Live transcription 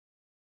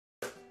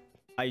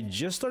I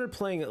just started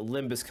playing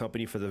Limbus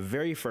Company for the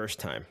very first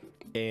time,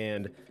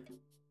 and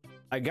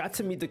I got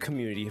to meet the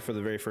community for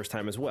the very first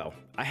time as well.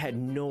 I had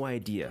no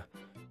idea.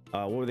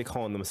 What were they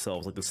calling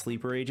themselves? Like the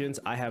sleeper agents?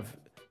 I have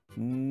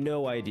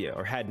no idea,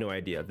 or had no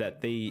idea,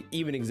 that they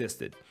even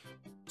existed.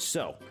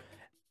 So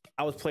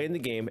I was playing the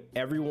game.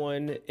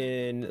 Everyone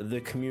in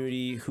the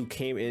community who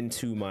came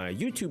into my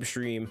YouTube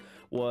stream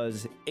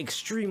was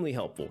extremely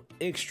helpful,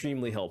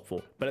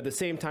 but at the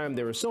same time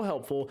they were so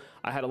helpful,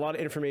 I had a lot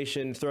of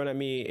information thrown at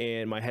me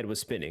and my head was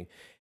spinning.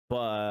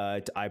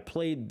 But I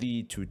played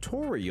the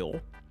tutorial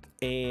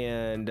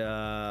and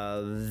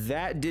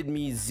that did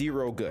me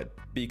zero good,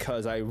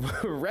 because I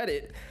read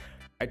it,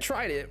 I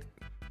tried it,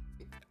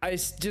 I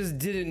just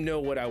didn't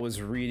know what I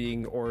was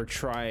reading or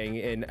trying,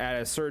 and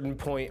at a certain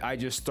point I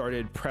just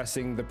started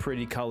pressing the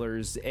pretty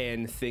colors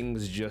and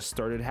things just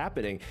started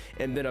happening.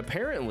 And then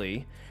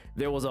apparently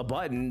there was a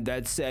button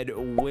that said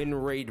win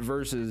rate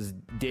versus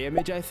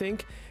damage, I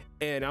think,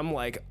 and I'm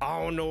like, I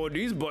don't know what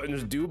these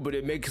buttons do, but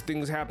it makes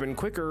things happen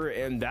quicker,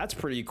 and that's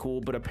pretty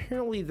cool. But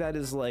apparently that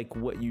is like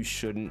what you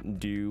shouldn't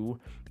do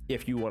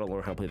if you want to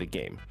learn how to play the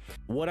game.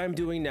 What I'm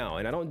doing now,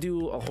 and I don't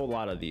do a whole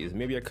lot of these,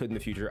 maybe I could in the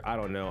future, I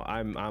don't know,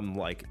 I'm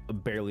like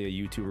barely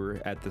a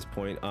YouTuber at this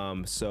point,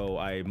 so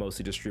I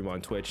mostly just stream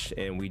on Twitch,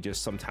 and we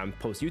just sometimes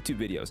post YouTube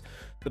videos.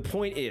 The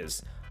point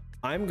is,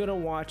 I'm gonna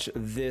watch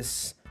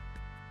this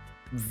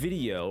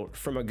video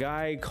from a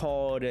guy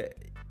called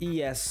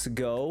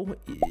ESGO.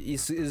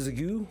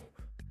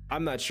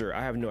 I'm not sure,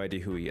 I have no idea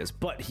who he is,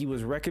 but he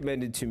was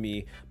recommended to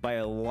me by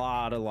a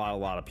lot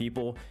of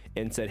people,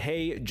 and said,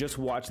 hey, just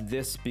watch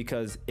this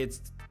because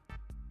it's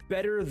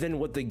better than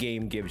what the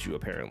game gives you,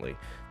 apparently.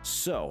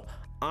 So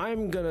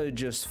I'm gonna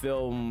just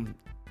film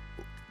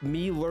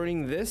me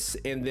learning this,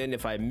 and then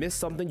if I miss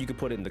something, you can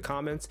put it in the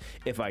comments.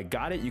 If I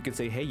got it, you can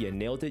say, hey, you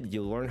nailed it,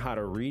 you learned how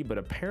to read. But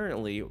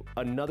apparently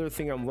another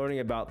thing I'm learning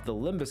about the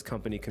Limbus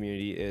Company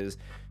community is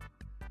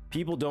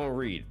people don't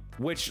read,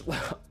 which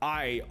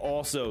I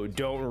also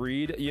don't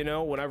read. You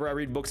know, whenever I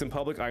read books in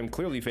public, I'm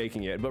clearly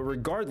faking it, but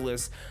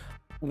regardless,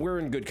 we're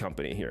in good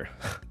company here.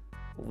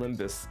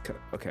 Limbus,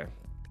 okay,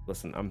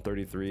 listen, I'm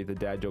 33, the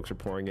dad jokes are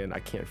pouring in, I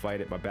can't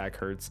fight it, my back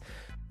hurts.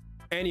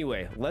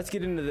 Anyway, let's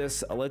get into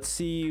this. Let's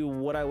see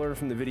what I learned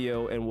from the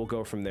video, and we'll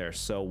go from there.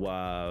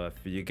 So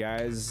if you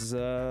guys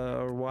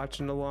are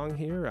watching along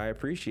here, I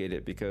appreciate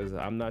it, because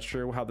I'm not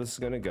sure how this is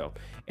gonna go.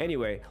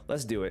 Anyway,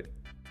 let's do it.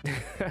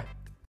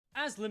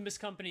 As Limbus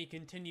Company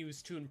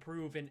continues to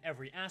improve in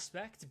every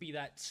aspect, be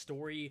that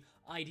story,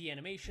 ID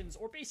animations,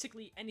 or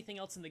basically anything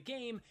else in the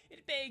game,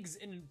 it begs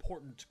an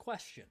important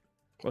question.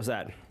 What's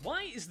that?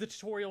 Why is the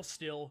tutorial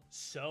still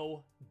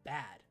so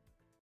bad?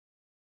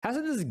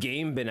 Hasn't this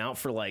game been out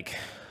for like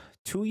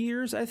 2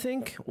 years, I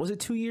think? Was it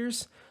 2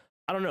 years?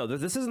 I don't know.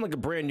 This isn't like a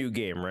brand new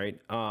game, right?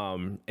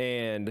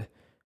 And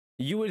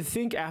you would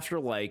think after,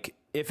 like,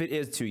 if it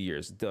is 2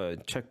 years,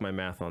 check my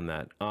math on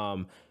that.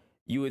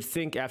 You would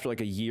think after like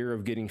a year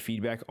of getting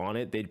feedback on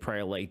it, they'd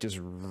probably like just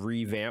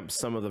revamp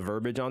some of the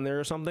verbiage on there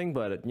or something.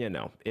 But you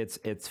know, it's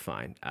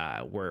fine.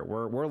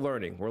 We're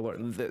learning. We're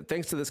learning.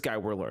 Thanks to this guy,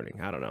 we're learning.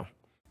 I don't know.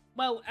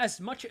 Well, as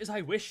much as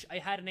I wish I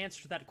had an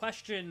answer to that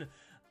question,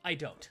 I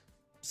don't.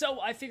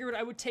 So I figured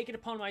I would take it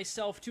upon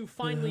myself to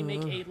finally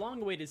make a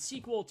long-awaited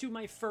sequel to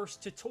my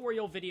first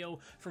tutorial video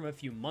from a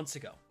few months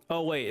ago.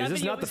 Oh wait, is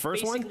this not the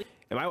first one?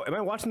 Am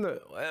I watching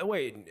the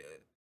wait?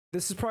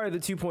 This is probably the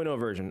 2.0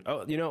 version.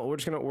 Oh, you know, we're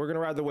gonna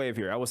ride the wave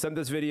here. I was sent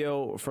this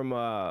video from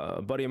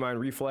a buddy of mine,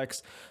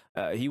 Reflex.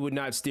 He would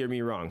not steer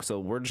me wrong, so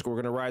we're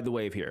gonna ride the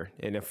wave here.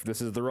 And if this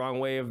is the wrong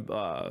wave,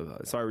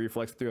 sorry,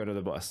 Reflex, threw under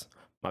the bus.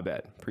 My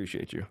bad.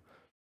 Appreciate you.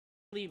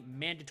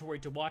 Mandatory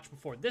to watch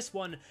before this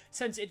one,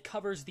 since it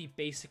covers the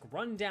basic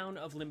rundown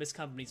of Limbus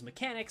Company's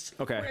mechanics,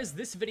 whereas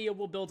this video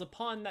will build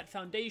upon that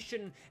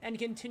foundation and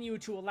continue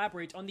to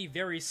elaborate on the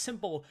very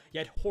simple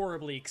yet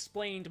horribly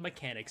explained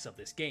mechanics of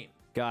this game.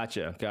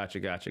 Gotcha.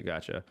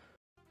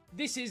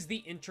 This is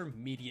the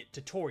intermediate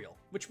tutorial,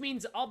 which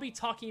means I'll be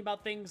talking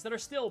about things that are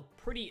still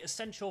pretty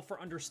essential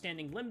for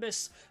understanding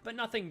Limbus, but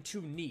nothing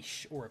too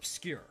niche or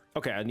obscure.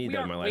 Okay, I need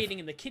that in my life. We aren't wading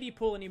in the kiddie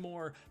pool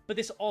anymore, but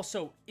this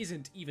also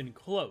isn't even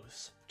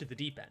close to the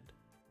deep end.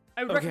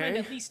 I would recommend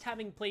at least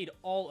having played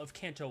all of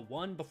Kanto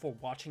 1 before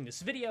watching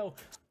this video.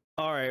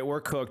 All right, we're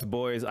cooked,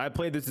 boys. I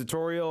played the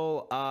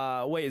tutorial.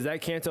 Wait, is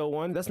that Kanto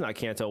 1? That's not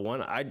Kanto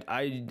 1. I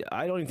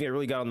don't even think I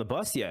really got on the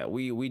bus yet.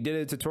 We did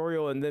a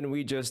tutorial, and then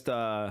we just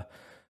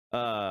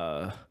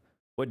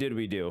what did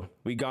we do?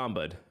 We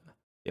gomba'd.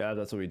 Yeah,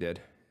 that's what we did.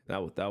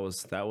 That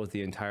was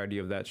the entirety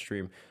of that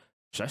stream.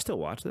 Should I still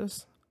watch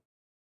this?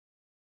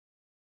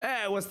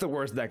 What's the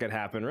worst that could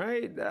happen,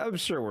 right? I'm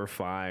sure we're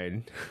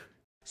fine.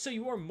 So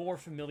you are more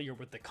familiar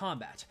with the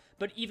combat,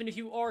 but even if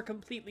you are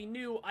completely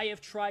new, I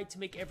have tried to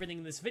make everything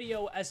in this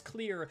video as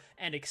clear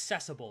and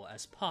accessible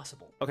as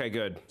possible. Okay,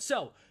 good.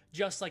 So,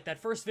 just like that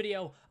first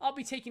video, I'll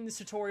be taking this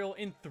tutorial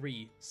in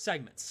 3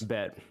 segments.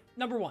 Bet.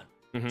 Number 1,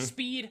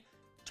 speed,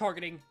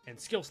 targeting, and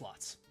skill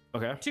slots.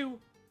 Okay. 2,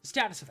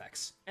 status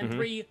effects. And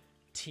 3,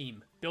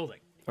 team building.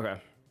 Okay.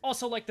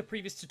 Also, like the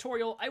previous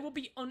tutorial, I will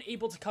be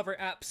unable to cover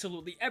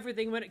absolutely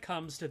everything when it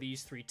comes to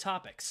these 3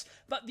 topics,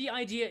 but the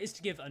idea is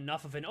to give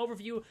enough of an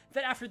overview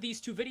that after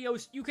these 2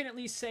 videos, you can at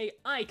least say,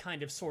 I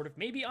kind of sort of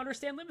maybe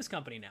understand Limbus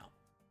Company now.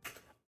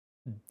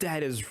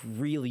 That is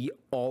really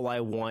all I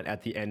want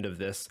at the end of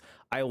this.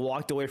 I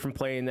walked away from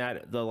playing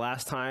that the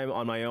last time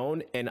on my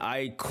own, and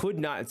I could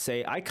not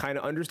say I kind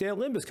of understand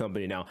Limbus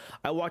Company now.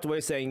 I walked away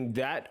saying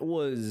that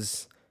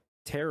was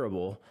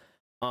terrible.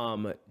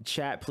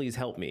 Chat, please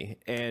help me.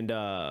 And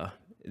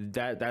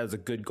that is a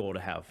good goal to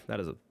have. That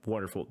is a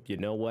wonderful. You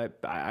know what?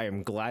 I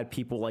am glad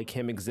people like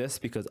him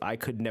exist, because I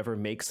could never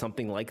make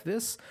something like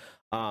this.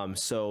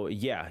 So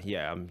yeah,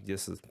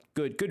 this is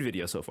good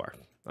video so far.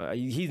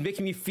 He's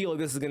making me feel like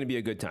this is going to be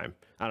a good time.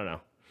 I don't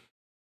know.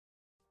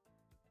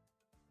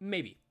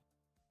 Maybe.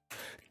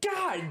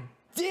 God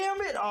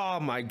damn it! Oh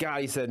my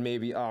god, he said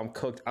maybe. Oh, I'm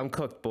cooked. I'm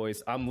cooked,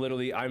 boys. I'm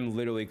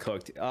literally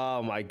cooked.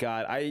 Oh my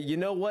god. You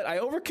know what? I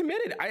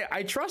overcommitted.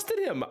 I trusted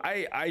him.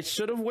 I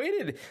should have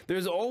waited.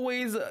 There's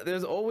always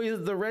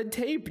the red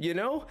tape, you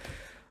know?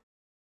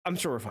 I'm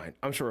sure we're fine.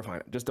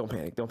 Just don't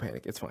panic. Don't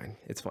panic. It's fine.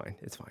 It's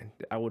fine.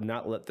 I would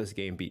not let this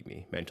game beat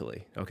me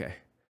mentally. Okay.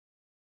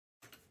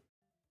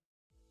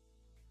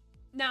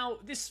 Now,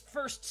 this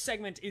first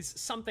segment is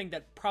something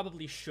that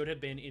probably should have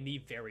been in the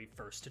very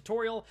first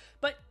tutorial,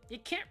 but you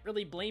can't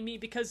really blame me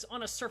because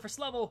on a surface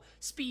level,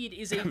 speed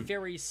is a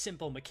very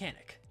simple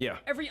mechanic. Yeah.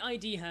 Every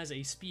ID has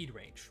a speed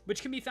range,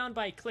 which can be found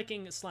by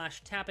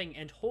clicking/tapping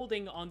and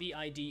holding on the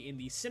ID in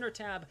the center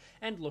tab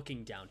and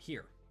looking down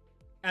here.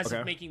 As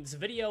of making this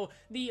video,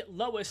 the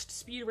lowest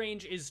speed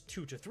range is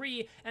 2 to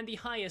 3, and the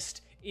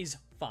highest is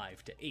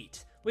 5 to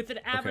 8, with an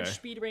average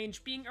speed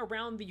range being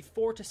around the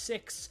 4 to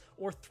 6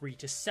 or 3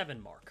 to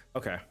 7 mark.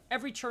 Okay.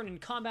 Every turn in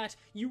combat,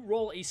 you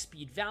roll a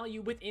speed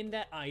value within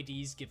that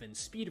ID's given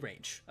speed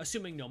range,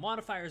 assuming no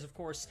modifiers, of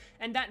course,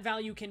 and that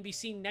value can be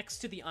seen next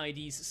to the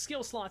ID's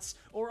skill slots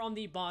or on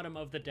the bottom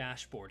of the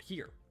dashboard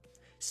here.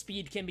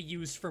 Speed can be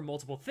used for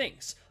multiple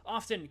things,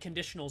 often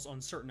conditionals on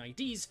certain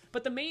IDs,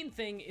 but the main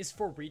thing is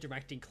for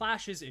redirecting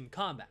clashes in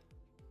combat.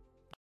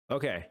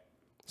 Okay.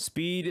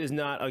 Speed is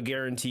not a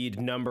guaranteed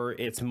number,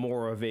 it's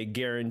more of a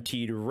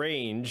guaranteed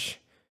range.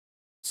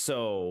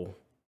 So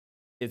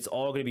it's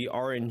all going to be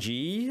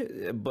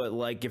RNG, but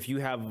like if you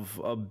have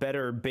a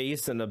better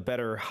base and a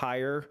better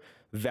higher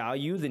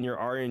value, then your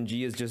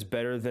RNG is just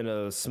better than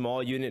a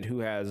small unit who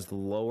has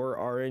lower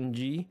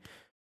RNG.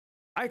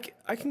 I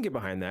can get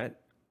behind that.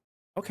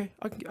 Okay,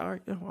 all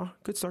right,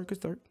 good start.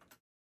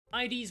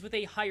 IDs with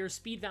a higher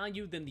speed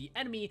value than the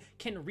enemy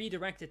can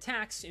redirect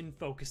attacks in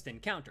focused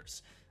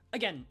encounters.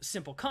 Again,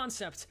 simple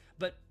concept,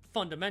 but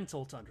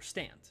fundamental to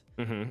understand.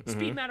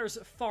 Speed matters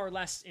far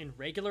less in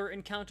regular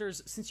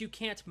encounters since you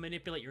can't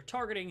manipulate your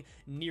targeting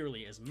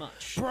nearly as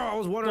much. Bro, I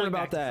was wondering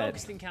about that.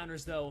 Focused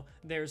encounters, though,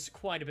 there's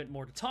quite a bit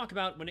more to talk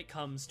about when it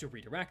comes to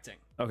redirecting.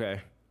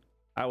 Okay,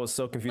 I was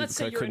so confused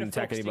because I couldn't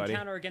attack anybody. Let's say you're in a focused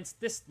encounter against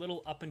this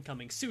little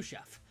up-and-coming sous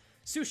chef.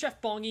 Sous Chef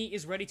Bongi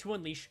is ready to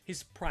unleash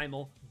his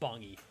primal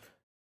Bongi.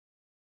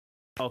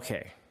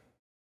 Okay.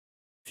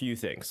 Few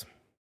things.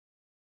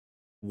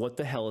 What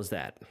the hell is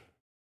that?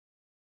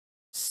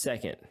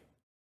 Second,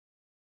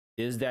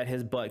 is that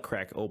his butt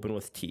crack open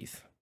with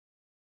teeth?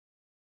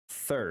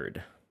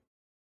 Third,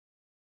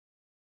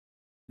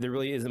 there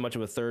really isn't much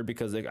of a third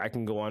because like, I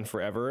can go on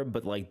forever,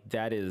 but like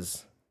that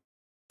is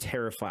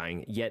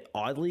terrifying, yet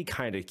oddly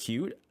kind of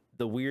cute.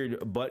 The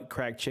weird butt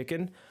crack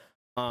chicken.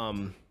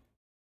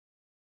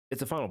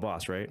 It's a final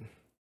boss, right?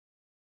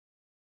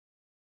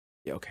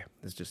 Yeah, okay.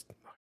 It's just...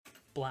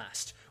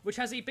 Blast, which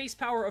has a base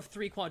power of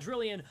 3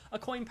 quadrillion, a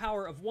coin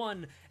power of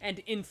 1,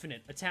 and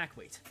infinite attack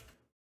weight.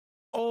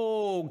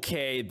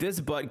 Okay, this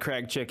butt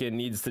crack chicken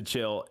needs to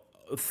chill.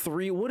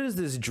 3, what is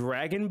this,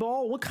 Dragon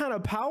Ball? What kind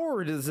of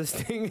power does this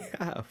thing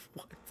have?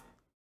 What?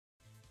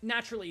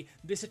 Naturally,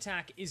 this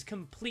attack is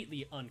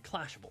completely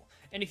unclashable,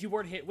 and if you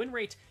were to hit win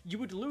rate, you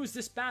would lose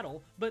this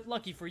battle, but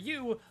lucky for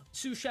you,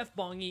 Sous Chef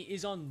Bongi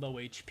is on low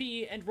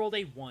HP and rolled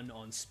a 1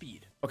 on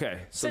speed.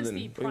 Okay, so since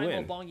the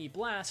Primal Bongi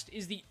Blast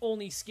is the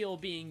only skill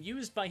being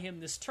used by him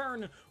this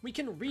turn, we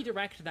can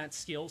redirect that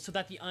skill so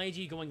that the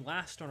ID going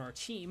last on our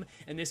team,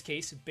 in this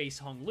case, Base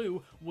Hong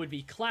Lu, would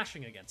be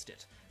clashing against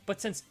it. But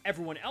since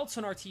everyone else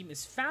on our team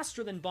is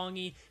faster than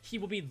Bongi, he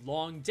will be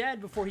long dead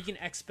before he can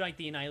expedite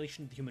the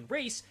annihilation of the human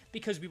race,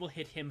 because we will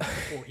hit him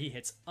before he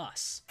hits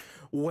us.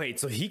 Wait,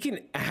 so he can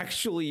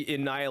actually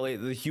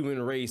annihilate the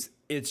human race,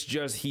 it's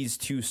just he's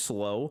too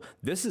slow?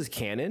 This is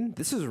canon?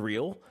 This is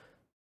real?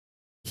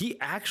 He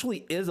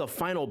actually is a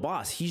final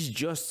boss, he's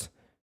just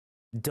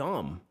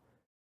dumb.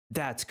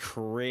 That's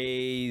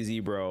crazy,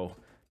 bro.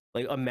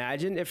 Like,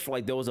 imagine if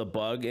like there was a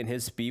bug and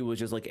his speed was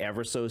just like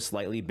ever so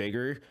slightly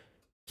bigger.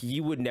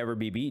 He would never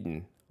be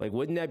beaten. Like,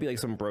 wouldn't that be like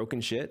some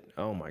broken shit?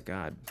 Oh my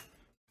god.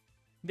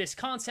 This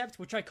concept,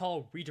 which I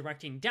call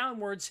redirecting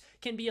downwards,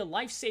 can be a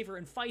lifesaver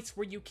in fights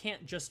where you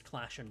can't just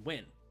clash and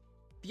win.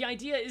 The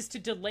idea is to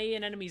delay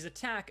an enemy's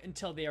attack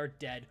until they are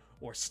dead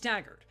or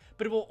staggered,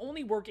 but it will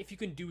only work if you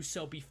can do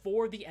so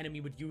before the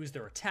enemy would use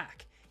their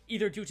attack.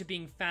 either due to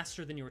being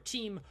faster than your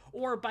team,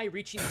 or by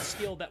reaching the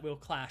skill that will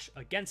clash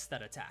against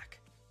that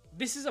attack.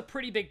 This is a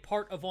pretty big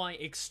part of why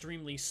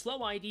extremely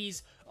slow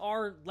IDs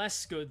are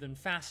less good than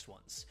fast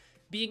ones.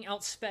 Being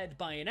outsped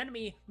by an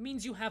enemy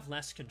means you have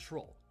less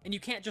control, and you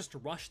can't just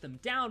rush them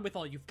down with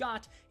all you've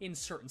got in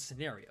certain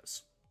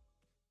scenarios.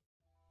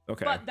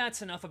 Okay. But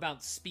that's enough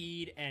about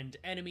speed and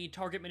enemy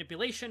target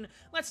manipulation.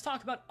 Let's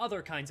talk about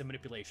other kinds of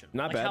manipulation.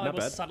 Not like bad, how not I will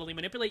bad. subtly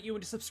manipulate you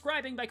into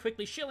subscribing by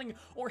quickly shilling,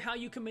 or how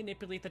you can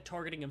manipulate the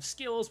targeting of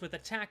skills with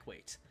attack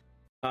weight.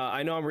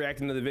 I know I'm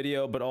reacting to the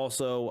video, but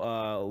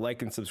also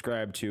like and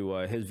subscribe to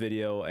his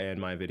video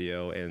and my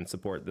video and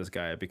support this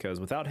guy, because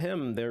without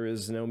him, there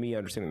is no me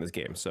understanding this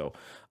game. So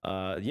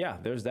yeah,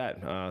 there's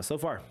that. So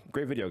far,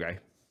 great video, guy.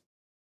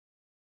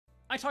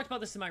 I talked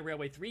about this in my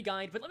Railway 3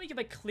 guide, but let me give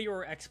a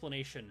clearer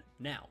explanation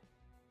now.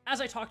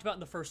 As I talked about in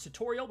the first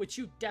tutorial, which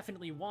you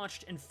definitely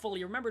watched and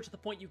fully remember to the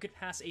point you could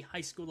pass a high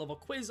school level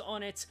quiz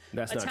on it,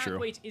 That's not true. attack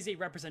weight is a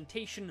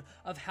representation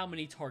of how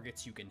many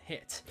targets you can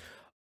hit.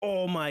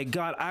 Oh my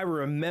god, I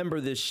remember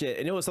this shit.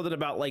 And it was something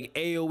about like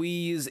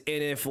AoEs,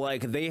 and if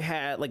like they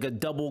had like a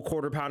double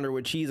quarter pounder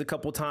with cheese a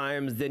couple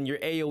times, then your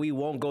AoE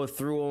won't go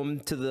through them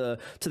to the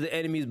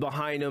enemies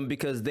behind them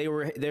because they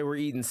were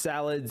eating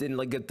salads, and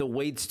like if the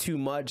weight's too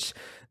much,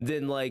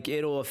 then like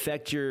it'll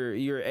affect your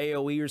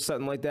AoE or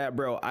something like that,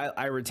 bro.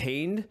 I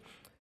retained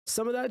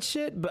some of that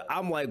shit, but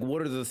I'm like,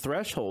 what are the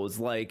thresholds?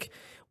 Like,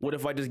 what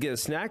if I just get a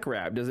snack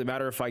wrap? Does it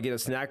matter if I get a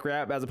snack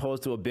wrap as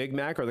opposed to a Big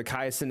Mac or the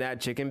Kai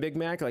Cenat chicken Big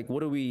Mac? Like,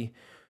 what are we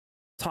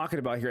talking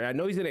about here? And I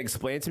know he's gonna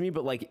explain it to me,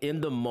 but like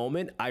in the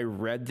moment I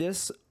read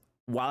this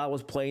while I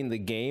was playing the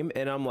game,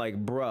 and I'm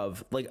like,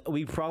 bruv, like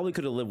we probably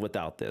could have lived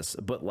without this,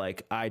 but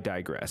like I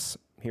digress.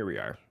 Here we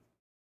are.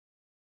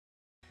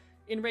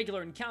 In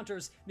regular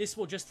encounters, this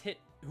will just hit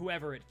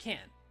whoever it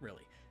can,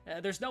 really.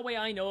 There's no way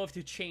I know of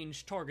to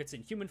change targets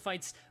in human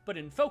fights, but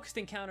in focused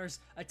encounters,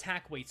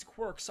 attack weight's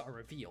quirks are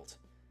revealed.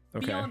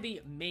 Okay. Beyond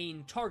the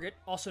main target,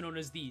 also known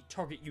as the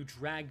target you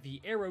drag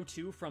the arrow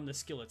to from the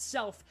skill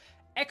itself,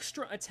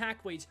 extra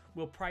attack weight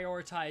will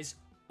prioritize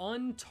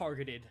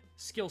untargeted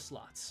skill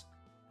slots.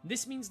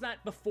 This means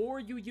that before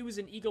you use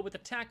an ego with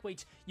attack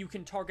weight, you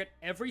can target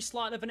every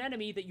slot of an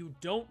enemy that you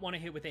don't want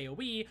to hit with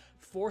AoE,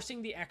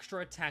 forcing the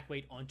extra attack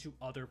weight onto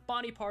other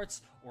body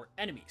parts or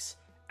enemies.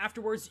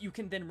 Afterwards, you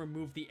can then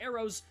remove the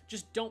arrows,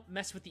 just don't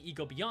mess with the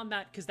ego beyond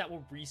that, because that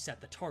will reset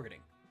the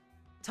targeting.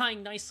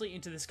 Tying nicely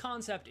into this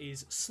concept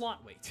is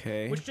slot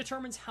weight, which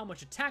determines how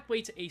much attack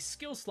weight a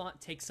skill slot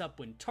takes up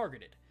when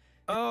targeted.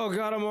 Oh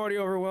god, I'm already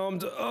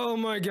overwhelmed. Oh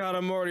my god,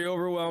 I'm already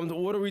overwhelmed.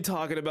 What are we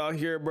talking about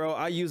here, bro?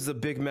 I use the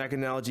Big Mac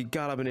analogy.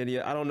 God, I'm an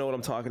idiot. I don't know what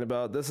I'm talking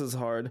about. This is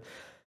hard.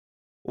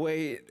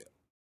 Wait,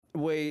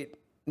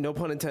 no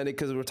pun intended,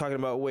 because we're talking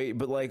about weight,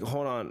 but like,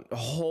 hold on.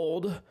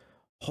 Hold.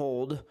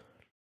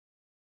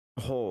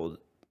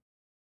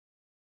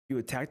 You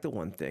attack the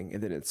one thing,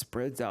 and then it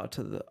spreads out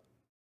to the...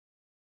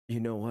 You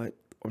know what?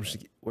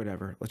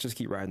 Whatever. Let's just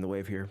keep riding the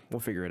wave here.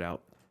 We'll figure it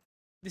out.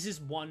 This is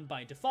 1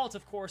 by default,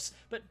 of course,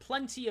 but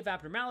plenty of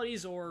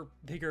abnormalities or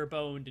bigger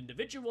boned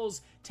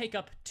individuals take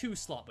up 2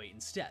 slot weight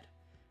instead.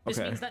 This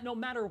means that no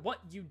matter what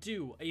you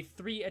do, a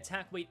 3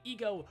 attack weight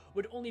ego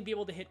would only be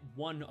able to hit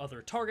 1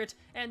 other target,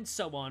 and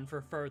so on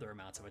for further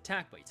amounts of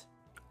attack weight.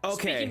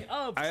 Okay. Speaking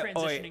of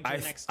transitioning to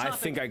the next topic, I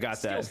think I got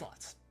skill that.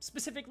 slots,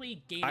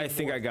 specifically gaining I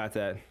think more. I got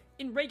that.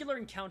 In regular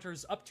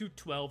encounters, up to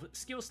 12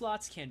 skill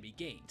slots can be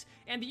gained,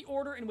 and the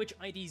order in which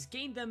IDs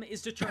gain them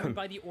is determined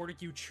by the order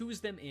you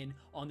choose them in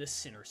on the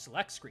Sinner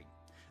select screen.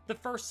 The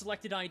first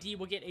selected ID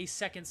will get a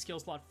second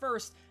skill slot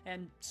first,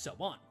 and so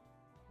on.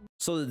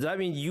 So does that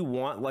mean you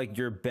want like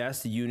your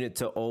best unit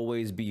to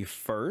always be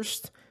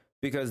first,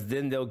 because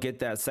then they'll get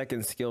that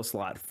second skill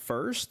slot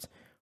first?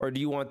 Or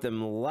do you want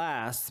them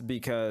last,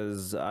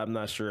 because I'm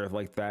not sure if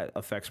like that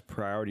affects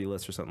priority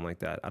lists or something like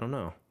that? I don't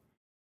know.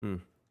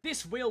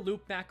 This will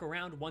loop back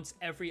around once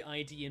every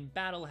ID in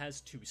battle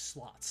has 2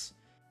 slots.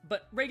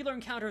 But regular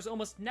encounters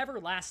almost never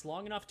last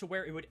long enough to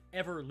where it would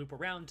ever loop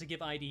around to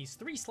give IDs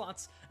 3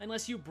 slots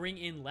unless you bring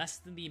in less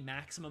than the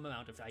maximum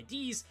amount of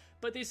IDs,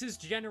 but this is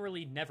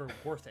generally never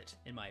worth it,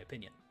 in my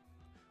opinion.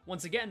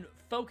 Once again,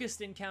 focused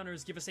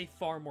encounters give us a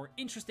far more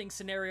interesting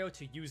scenario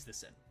to use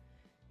this in.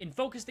 In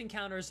focused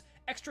encounters,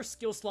 extra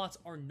skill slots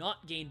are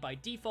not gained by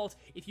default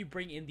if you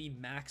bring in the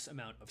max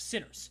amount of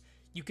sinners.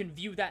 You can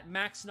view that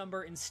max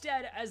number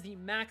instead as the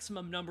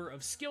maximum number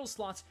of skill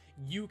slots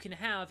you can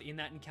have in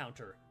that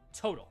encounter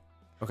total.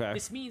 Okay.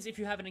 This means if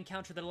you have an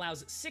encounter that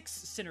allows 6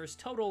 sinners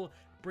total,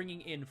 bringing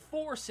in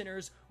 4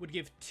 sinners would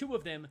give 2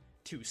 of them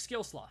 2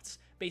 skill slots,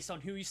 based on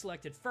who you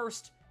selected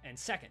first and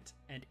second,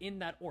 and in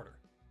that order.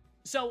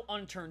 So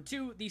on turn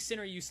 2, the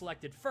sinner you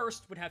selected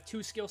first would have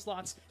 2 skill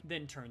slots,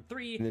 then turn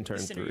 3, the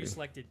sinner you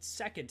selected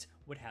second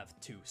would have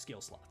 2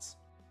 skill slots.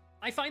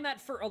 I find that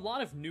for a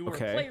lot of newer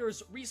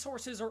players,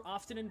 resources are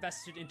often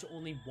invested into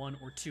only 1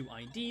 or 2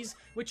 IDs,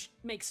 which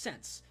makes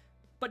sense.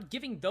 But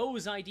giving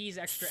those IDs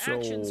extra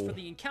actions for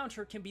the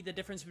encounter can be the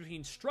difference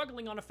between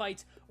struggling on a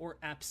fight or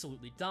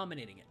absolutely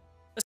dominating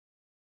it.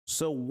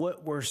 So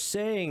what we're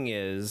saying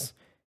is,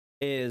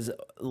 is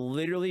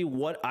literally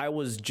what I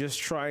was just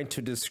trying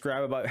to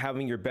describe about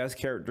having your best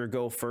character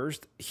go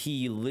first.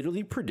 He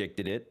literally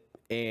predicted it,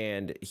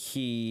 and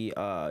he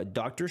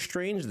Doctor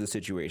Strange the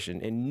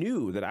situation and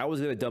knew that I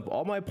was going to dump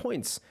all my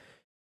points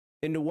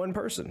into one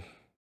person.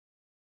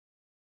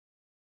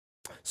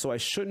 So I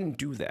shouldn't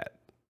do that.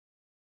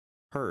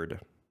 Heard.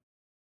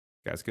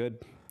 Guy's good.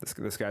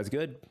 This guy's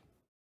good.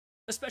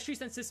 Especially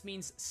since this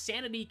means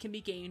sanity can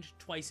be gained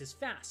twice as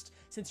fast,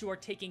 since you are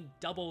taking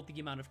double the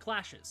amount of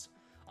clashes.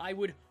 I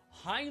would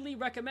highly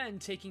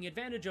recommend taking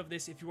advantage of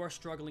this if you are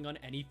struggling on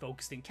any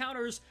focused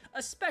encounters,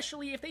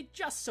 especially if they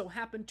just so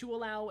happen to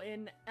allow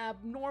an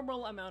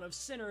abnormal amount of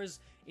sinners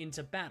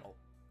into battle.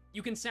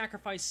 You can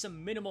sacrifice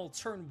some minimal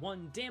turn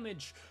 1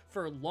 damage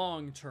for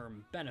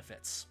long-term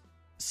benefits.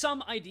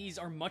 Some IDs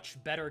are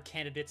much better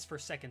candidates for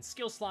second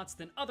skill slots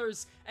than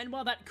others, and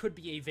while that could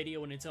be a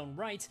video in its own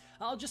right,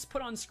 I'll just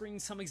put on screen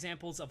some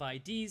examples of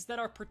IDs that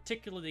are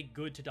particularly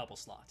good to double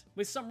slot,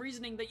 with some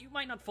reasoning that you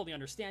might not fully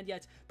understand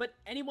yet, but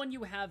anyone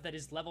you have that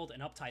is leveled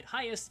and uptide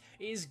highest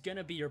is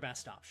gonna be your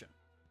best option.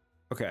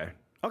 Okay.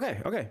 All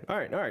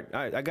right.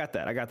 I got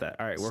that.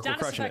 All right, we're crushing it.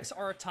 Status effects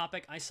are a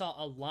topic I saw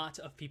a lot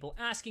of people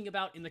asking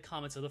about in the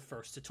comments of the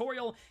first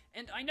tutorial,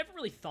 and I never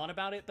really thought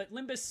about it, but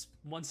Limbus,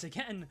 once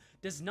again,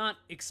 does not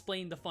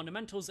explain the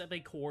fundamentals of a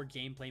core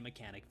gameplay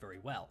mechanic very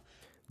well.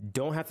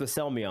 Don't have to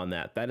sell me on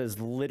that. That is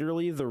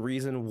literally the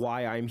reason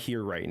why I'm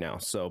here right now.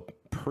 So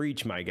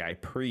preach, my guy,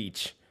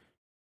 preach.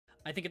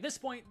 I think at this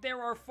point,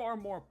 there are far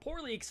more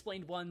poorly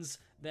explained ones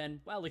than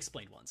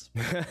well-explained ones.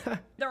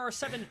 There are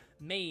 7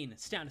 main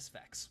status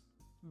effects: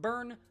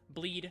 burn,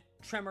 bleed,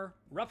 tremor,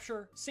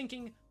 rupture,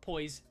 sinking,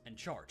 poise, and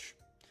charge.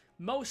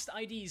 Most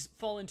IDs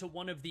fall into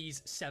one of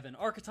these 7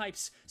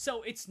 archetypes,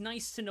 so it's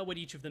nice to know what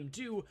each of them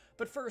do,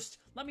 but first,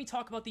 let me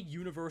talk about the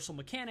universal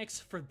mechanics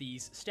for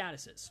these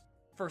statuses.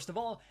 First of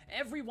all,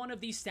 every one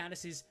of these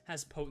statuses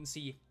has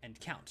potency and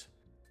count.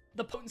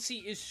 The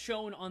potency is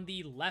shown on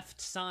the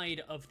left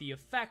side of the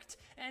effect,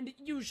 and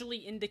usually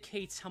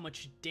indicates how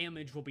much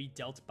damage will be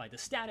dealt by the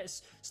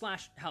status,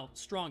 / how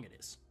strong it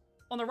is.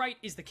 On the right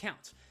is the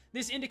count.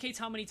 This indicates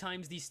how many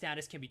times the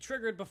status can be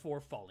triggered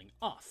before falling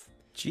off.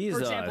 Jesus.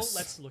 For example,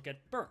 let's look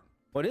at burn.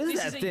 What is this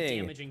that is thing?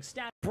 A damaging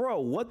status.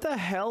 Bro, what the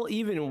hell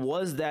even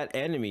was that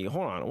enemy?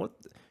 Hold on.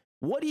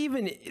 What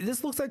even?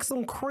 This looks like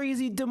some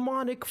crazy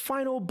demonic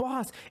final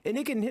boss, and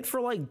it can hit for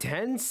like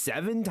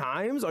 7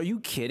 times? Are you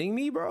kidding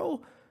me,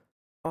 bro?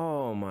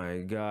 Oh my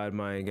god,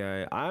 my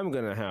guy. I'm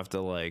gonna have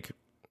to like...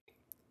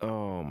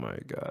 Oh my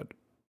god.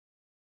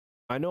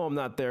 I know I'm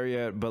not there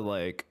yet, but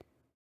like...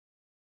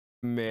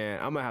 Man,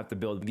 I'm gonna have to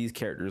build these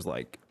characters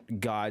like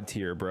god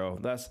tier, bro.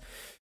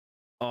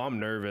 Oh, I'm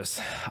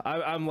nervous.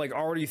 I'm like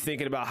already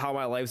thinking about how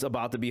my life's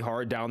about to be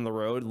hard down the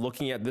road,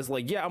 looking at this.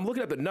 Like, yeah, I'm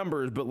looking at the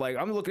numbers, but like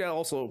I'm looking at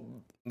also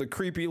the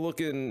creepy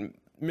looking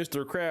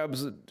Mr.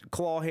 Krabs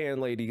claw hand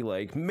lady.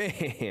 Like,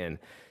 man.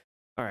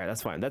 All right,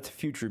 that's fine. That's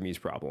future me's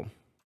problem.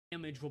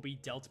 Damage will be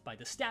dealt by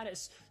the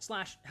status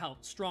 / how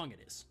strong it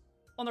is.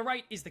 On the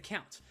right is the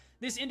count.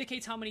 This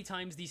indicates how many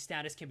times the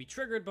status can be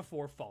triggered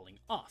before falling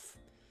off.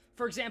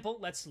 For example,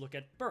 let's look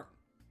at burn.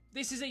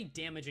 This is a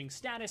damaging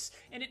status,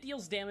 and it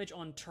deals damage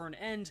on turn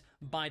end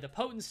by the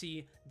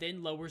potency,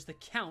 then lowers the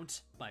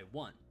count by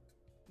 1.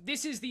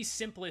 This is the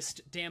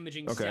simplest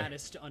damaging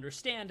status to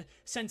understand,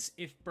 since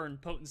if burn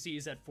potency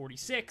is at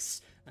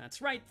 46,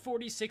 that's right,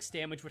 46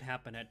 damage would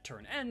happen at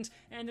turn end,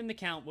 and then the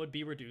count would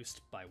be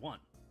reduced by 1.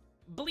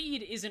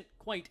 Bleed isn't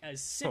quite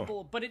as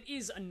simple, but it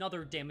is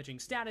another damaging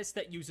status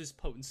that uses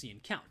potency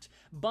and count,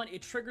 but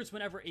it triggers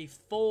whenever a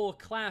full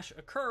clash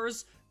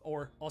occurs,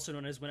 or also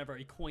known as whenever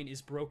a coin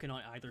is broken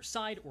on either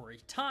side, or a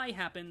tie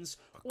happens,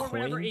 or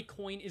whenever a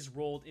coin is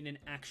rolled in an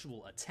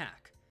actual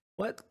attack.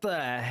 What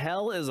the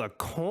hell is a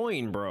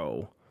coin,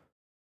 bro?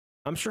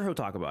 I'm sure he'll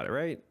talk about it,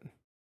 right?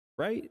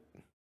 Right?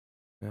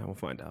 Yeah, we'll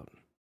find out.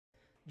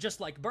 Just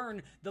like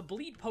burn, the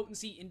bleed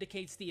potency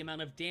indicates the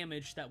amount of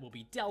damage that will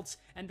be dealt,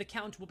 and the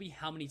count will be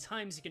how many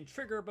times it can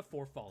trigger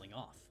before falling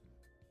off.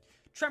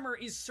 Tremor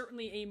is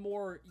certainly a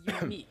more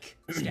unique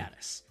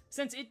status,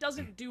 since it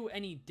doesn't do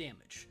any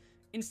damage.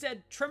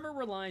 Instead, Tremor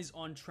relies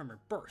on Tremor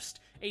Burst,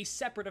 a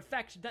separate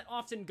effect that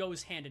often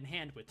goes hand in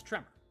hand with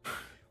Tremor.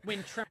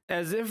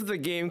 As if the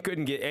game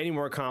couldn't get any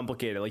more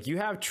complicated. Like, you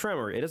have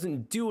Tremor, it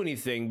doesn't do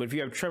anything, but if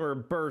you have Tremor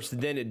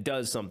Burst, then it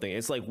does something.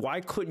 It's like,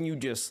 why couldn't you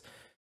just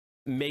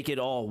make it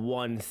all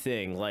one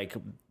thing? Like,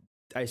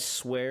 I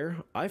swear,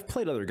 I've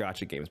played other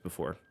gacha games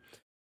before.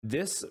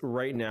 This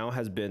right now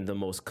has been the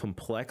most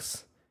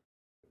complex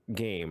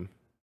game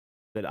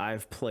that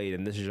I've played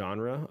in this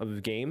genre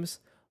of games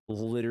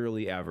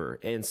literally ever,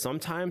 and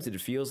sometimes it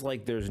feels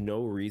like there's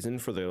no reason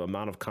for the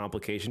amount of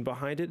complication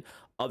behind it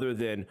other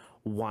than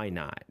why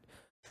not.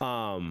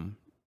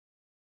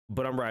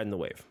 But I'm riding the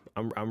wave.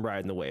 I'm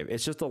riding the wave.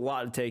 It's just a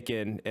lot to take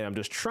in, and I'm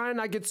just trying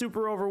not to get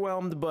super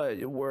overwhelmed,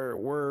 but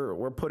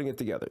we're putting it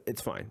together.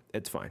 It's fine.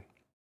 It's fine.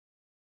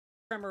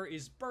 Tremor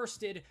is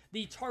bursted,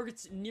 the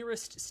target's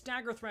nearest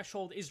stagger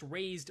threshold is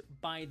raised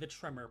by the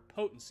tremor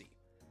potency.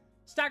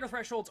 Stagger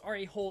thresholds are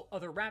a whole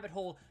other rabbit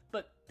hole,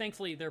 but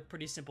thankfully they're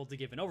pretty simple to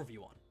give an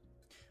overview on.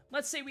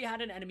 Let's say we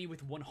had an enemy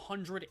with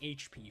 100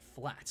 HP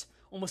flat.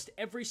 Almost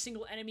every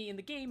single enemy in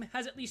the game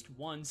has at least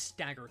one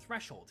stagger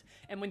threshold,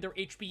 and when their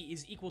HP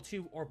is equal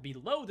to or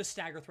below the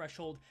stagger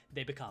threshold,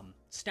 they become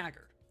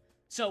staggered.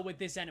 So with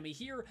this enemy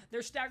here,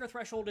 their stagger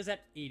threshold is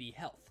at 80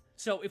 health.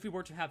 So if we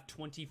were to have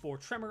 24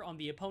 Tremor on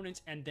the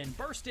opponent and then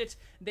burst it,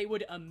 they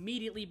would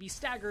immediately be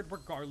staggered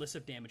regardless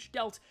of damage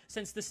dealt,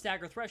 since the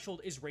stagger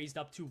threshold is raised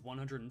up to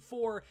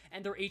 104,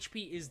 and their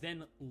HP is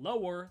then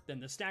lower than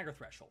the stagger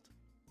threshold.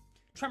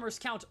 Tremor's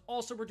count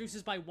also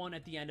reduces by 1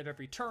 at the end of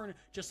every turn,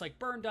 just like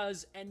Burn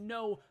does, and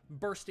no,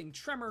 bursting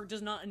Tremor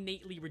does not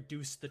innately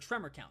reduce the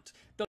Tremor count.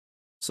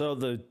 So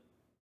the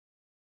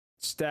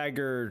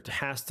stagger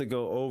has to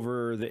go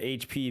over the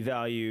HP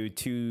value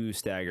to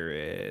stagger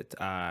it,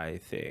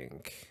 I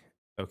think.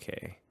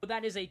 Okay. But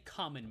that is a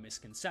common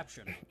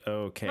misconception.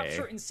 Okay.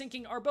 Rupture and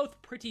Sinking are both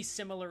pretty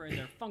similar in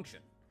their function.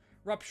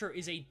 Rupture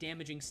is a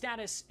damaging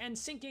status, and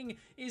Sinking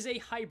is a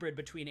hybrid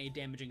between a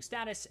damaging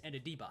status and a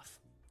debuff.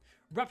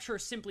 Rupture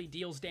simply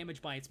deals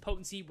damage by its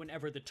potency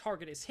whenever the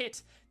target is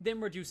hit,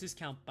 then reduces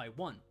count by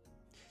 1.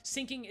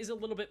 Sinking is a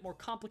little bit more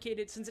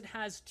complicated since it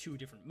has 2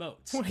 different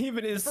modes. What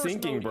even is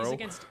sinking, bro? The first mode is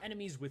against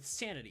enemies with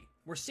sanity,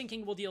 where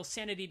Sinking will deal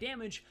sanity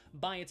damage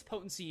by its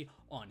potency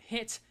on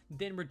hit,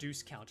 then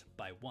reduce count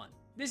by 1.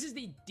 This is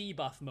the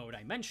debuff mode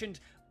I mentioned,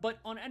 but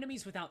on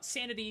enemies without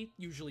sanity,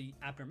 usually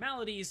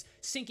abnormalities,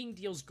 Sinking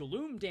deals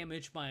gloom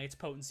damage by its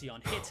potency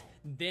on hit,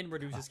 then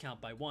reduces count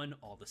by 1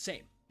 all the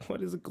same.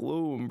 What is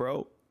gloom,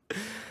 bro?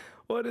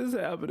 What is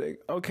happening?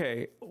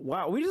 Okay,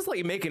 wow, we just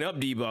like making up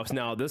debuffs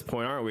now at this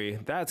point, aren't we?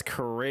 That's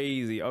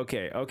crazy.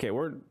 Okay,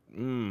 we're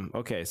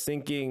okay.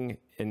 Sinking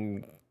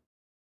and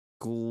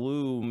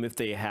gloom if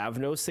they have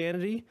no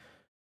sanity.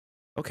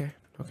 Okay.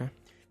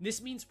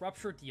 This means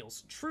Rupture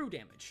deals true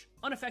damage,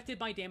 unaffected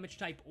by damage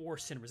type or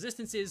sin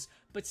resistances,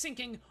 but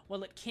Sinking,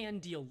 while it can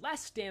deal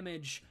less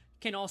damage,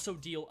 can also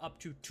deal up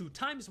to 2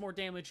 times more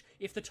damage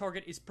if the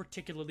target is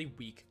particularly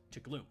weak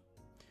to gloom.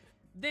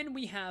 Then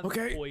we have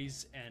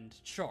Poise and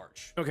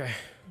Charge. Okay.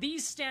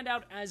 These stand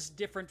out as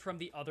different from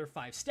the other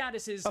 5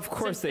 statuses. Of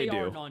course they do. They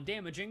are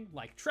non-damaging,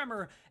 like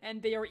Tremor,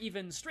 and they are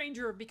even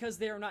stranger because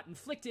they are not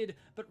inflicted,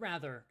 but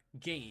rather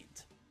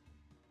gained.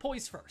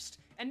 Poise first,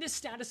 and this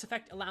status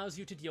effect allows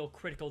you to deal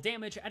critical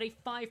damage at a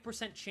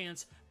 5%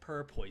 chance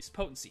per Poise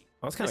potency.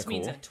 That's kind of cool.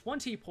 This means at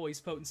 20 Poise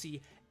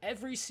potency,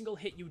 every single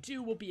hit you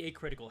do will be a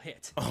critical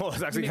hit. Oh,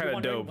 that's actually kind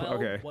of dope. Well,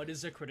 okay. What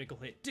does a critical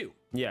hit do?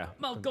 Yeah.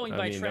 Well, going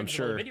by trends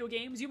of other video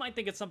games, you might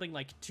think it's something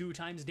like 2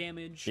 times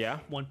damage,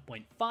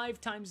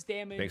 1.5 times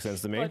damage. Makes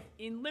sense to me. But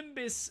in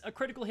Limbus, a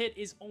critical hit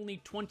is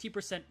only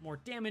 20% more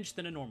damage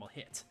than a normal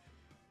hit.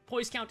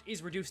 Poise count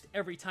is reduced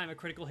every time a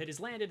critical hit is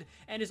landed,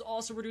 and is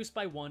also reduced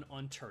by 1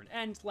 on turn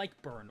end, like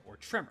Burn or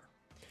Tremor.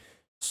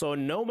 So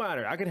no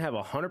matter, I can have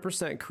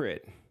 100%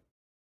 crit,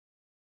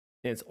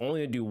 and it's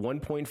only to do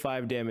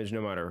 1.5 damage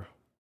no matter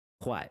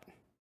what.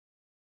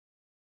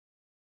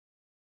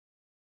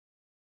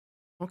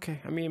 Okay,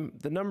 I mean,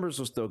 the numbers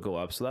will still go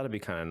up, so that'll be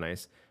kind of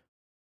nice.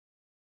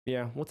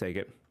 Yeah, we'll take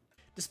it.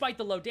 Despite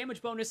the low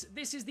damage bonus,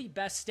 this is the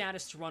best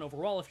status to run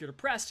overall if you're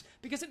depressed,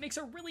 because it makes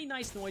a really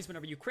nice noise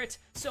whenever you crit,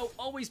 so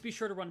always be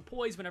sure to run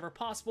Poise whenever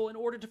possible in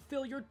order to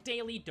fill your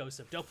daily dose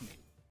of dopamine.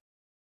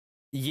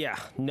 Yeah,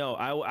 no,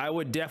 I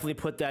would definitely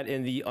put that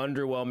in the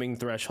underwhelming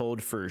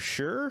threshold for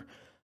sure.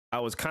 I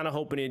was kind of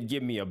hoping it'd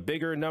give me a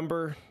bigger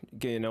number,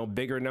 you know,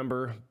 bigger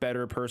number,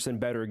 better person,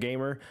 better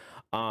gamer.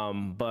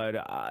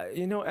 But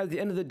you know, at the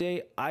end of the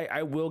day,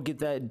 I will get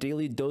that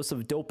daily dose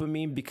of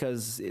dopamine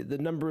because the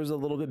number is a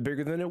little bit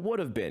bigger than it would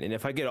have been. And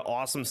if I get an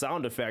awesome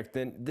sound effect,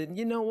 then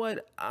you know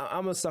what?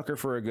 I'm a sucker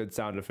for a good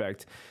sound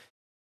effect.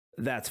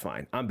 That's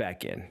fine. I'm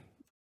back in.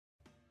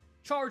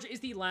 Charge is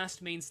the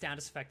last main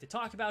status effect to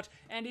talk about,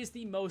 and is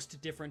the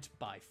most different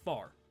by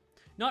far.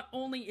 Not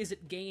only is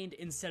it gained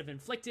instead of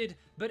inflicted,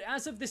 but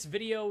as of this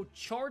video,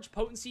 Charge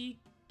potency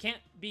can't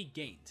be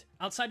gained,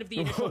 outside of the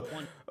initial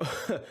one.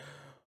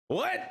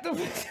 What?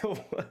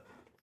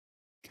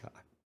 God.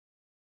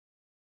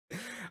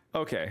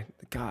 Okay,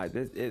 God,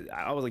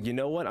 I was like, you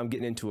know what? I'm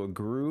getting into a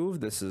groove.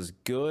 This is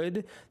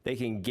good. They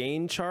can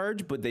gain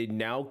charge, but they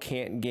now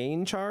can't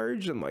gain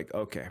charge. I'm like,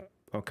 okay.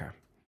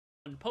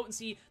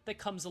 Potency that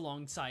comes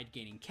alongside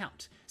gaining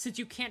count, since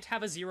you can't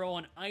have a 0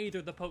 on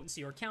either the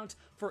potency or count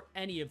for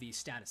any of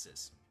these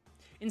statuses.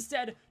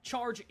 Instead,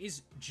 charge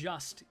is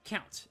just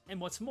count, and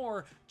what's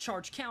more,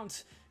 charge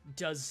count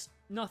does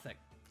nothing.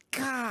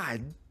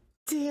 God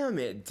damn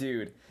it,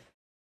 dude.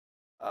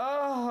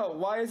 Oh,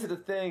 why is it a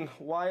thing?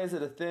 Why is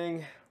it a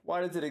thing?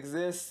 Why does it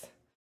exist?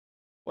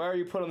 Why are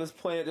you put on this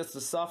planet just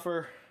to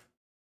suffer?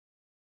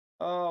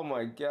 Oh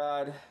my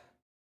God.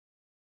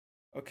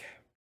 Okay.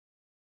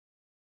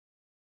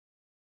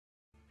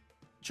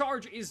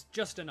 Charge is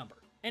just a number,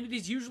 and it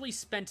is usually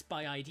spent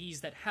by IDs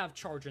that have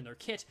charge in their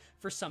kit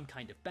for some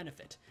kind of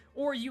benefit,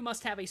 or you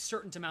must have a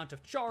certain amount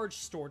of charge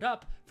stored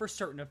up for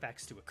certain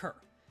effects to occur.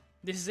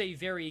 This is a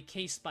very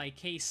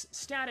case-by-case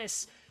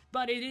status,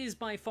 but it is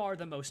by far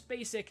the most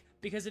basic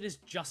because it is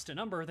just a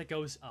number that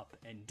goes up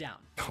and down.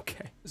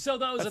 Okay. So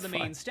those are the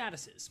main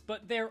statuses,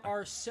 but there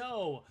are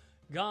so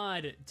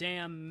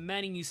goddamn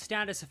many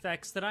status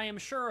effects that I am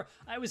sure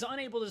I was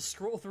unable to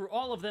scroll through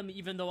all of them,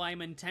 even though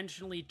I'm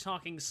intentionally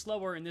talking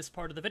slower in this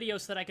part of the video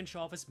so that I can show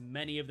off as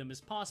many of them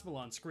as possible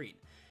on screen.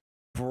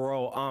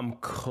 Bro, I'm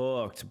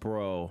cooked,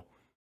 bro.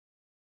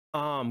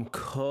 I'm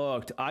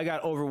cooked. I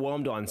got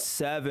overwhelmed on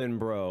 7,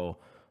 bro.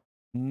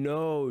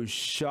 No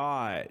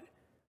shot.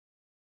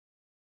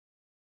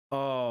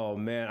 Oh,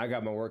 man, I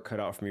got my work cut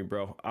out for me,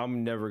 bro.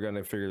 I'm never going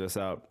to figure this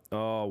out.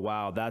 Oh,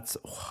 wow, that's...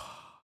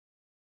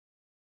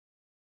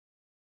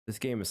 This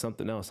game is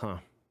something else, huh?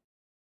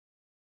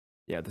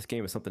 Yeah, this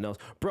game is something else.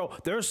 Bro,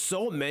 there's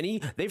so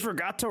many. They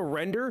forgot to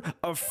render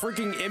a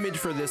freaking image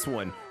for this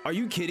one. Are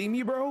you kidding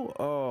me, bro?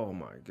 Oh,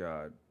 my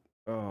God.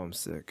 Oh, I'm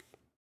sick.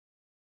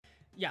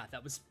 Yeah,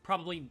 that was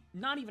probably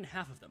not even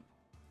half of them.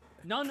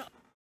 None.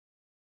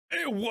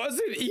 It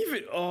wasn't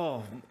even.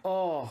 Oh,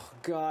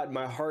 God,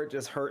 my heart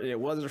just hurt. And it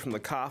wasn't from the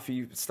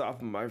coffee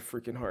stopping my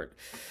freaking heart.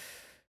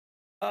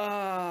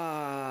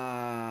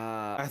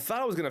 I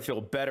thought I was gonna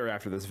feel better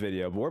after this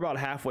video, but we're about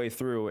halfway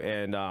through,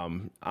 and I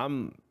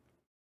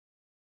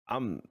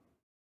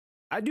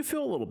do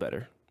feel a little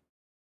better,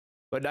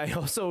 but I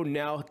also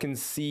now can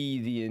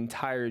see the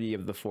entirety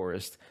of the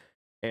forest,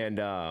 and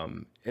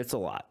it's a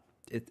lot.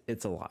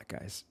 It's a lot,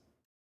 guys.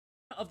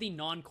 Of the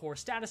non-core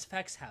status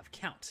effects have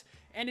count,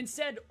 and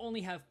instead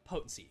only have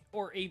potency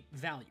or a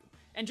value,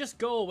 and just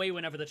go away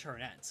whenever the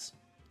turn ends.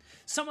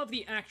 Some of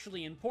the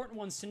actually important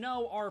ones to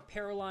know are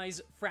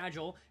Paralyze,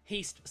 Fragile,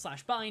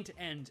 Haste/Bind,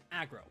 and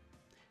Aggro.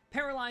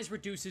 Paralyze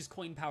reduces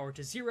coin power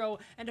to 0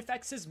 and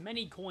affects as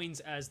many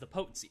coins as the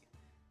potency.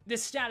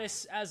 This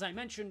status, as I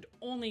mentioned,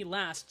 only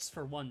lasts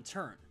for 1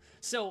 turn,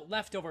 so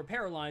leftover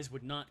Paralyze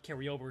would not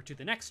carry over to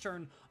the next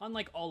turn,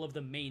 unlike all of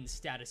the main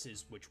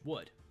statuses which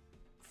would.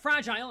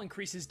 Fragile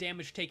increases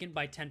damage taken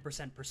by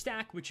 10% per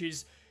stack, which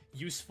is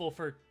useful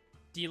for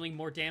dealing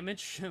more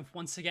damage.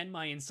 Once again,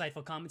 my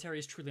insightful commentary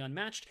is truly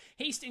unmatched.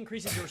 Haste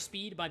increases your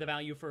speed by the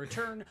value for a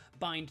turn,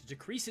 Bind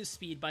decreases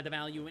speed by the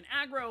value, and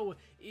Aggro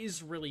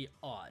is really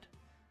odd.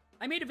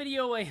 I made a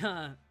video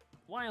a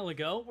while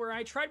ago where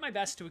I tried my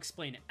best to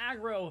explain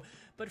Aggro,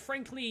 but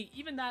frankly,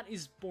 even that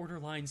is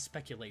borderline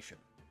speculation.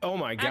 Oh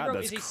my God, Aggro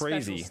that's is a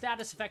crazy. special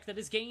status effect that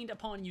is gained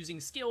upon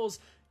using skills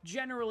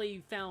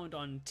generally found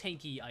on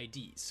tanky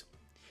IDs.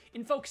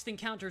 In focused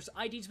encounters,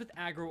 IDs with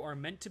aggro are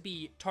meant to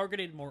be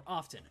targeted more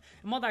often,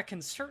 and while that can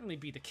certainly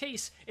be the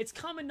case, it's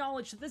common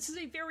knowledge that this is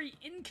a very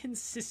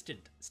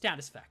inconsistent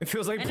status effect. It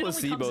feels like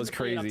placebo is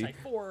crazy. Type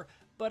 4,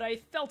 but I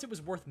felt it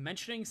was worth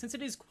mentioning since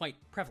it is quite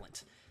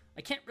prevalent.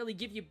 I can't really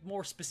give you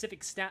more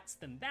specific stats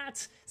than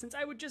that, since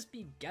I would just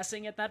be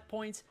guessing at that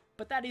point,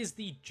 but that is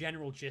the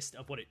general gist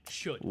of what it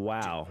should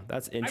Wow, do.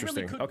 that's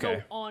interesting. I really could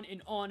go on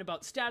and on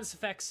about status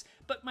effects,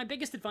 but my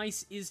biggest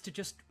advice is to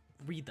just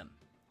read them.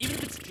 Even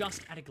if it's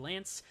just at a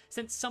glance,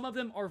 since some of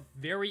them are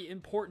very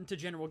important to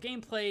general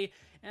gameplay,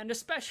 and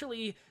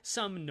especially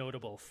some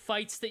notable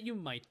fights that you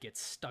might get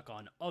stuck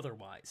on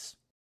otherwise.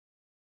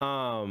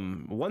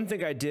 One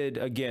thing I did,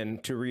 again,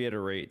 to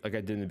reiterate, like I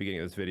did in the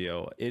beginning of this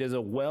video, it is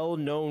a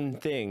well-known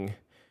thing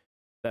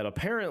that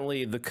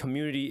apparently the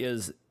community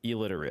is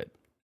illiterate.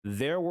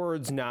 Their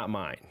words, not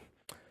mine.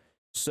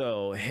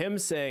 So him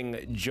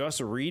saying,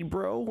 just read,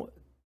 bro,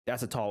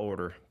 that's a tall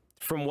order.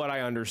 From what I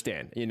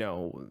understand, you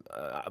know,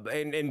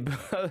 and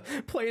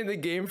playing the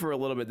game for a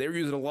little bit, they were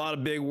using a lot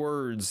of big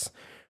words.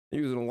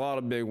 They're using a lot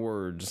of big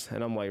words.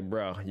 And I'm like,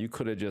 bro, you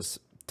could have just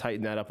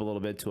tightened that up a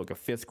little bit to like a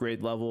 5th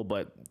grade level,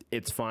 but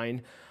it's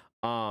fine.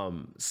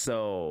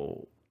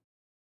 So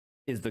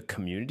is the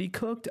community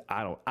cooked?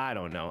 I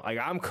don't know. Like,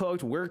 I'm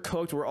cooked. We're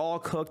cooked. We're all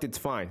cooked. It's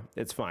fine.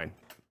 It's fine.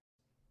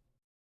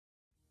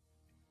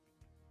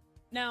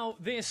 Now,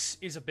 this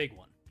is a big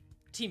one.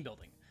 Team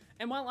building.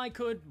 And while I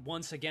could,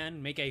 once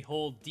again, make a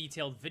whole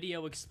detailed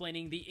video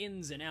explaining the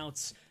ins and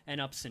outs and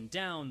ups and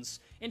downs,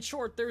 in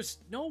short, there's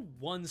no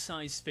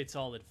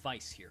one-size-fits-all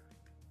advice here.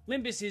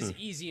 Limbus is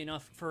easy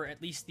enough for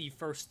at least the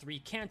first 3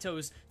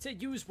 cantos to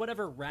use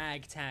whatever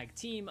ragtag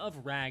team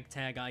of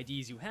ragtag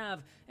IDs you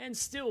have and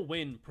still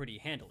win pretty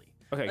handily.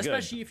 Okay,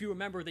 especially if you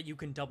remember that you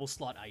can double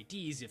slot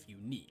IDs if you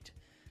need.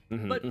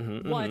 But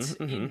what,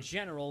 in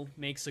general,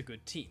 makes a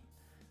good team?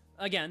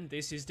 Again,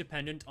 this is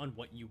dependent on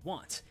what you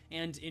want,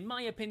 and in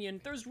my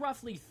opinion, there's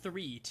roughly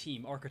 3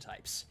 team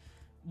archetypes.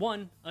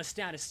 1, a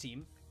status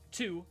team,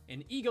 2,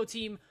 an ego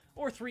team,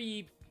 or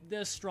 3,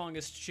 the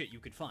strongest shit you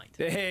could find.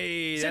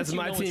 Hey, that's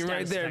my team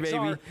right there,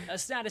 baby. A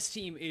status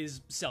team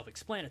is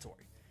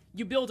self-explanatory.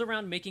 You build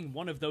around making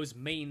one of those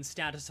main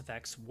status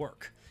effects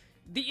work.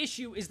 The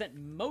issue is that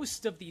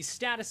most of these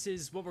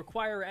statuses will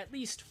require at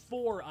least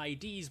 4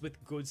 IDs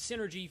with good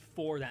synergy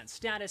for that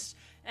status,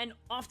 and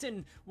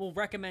often will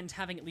recommend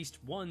having at least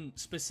one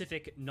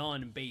specific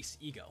non-base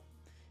ego.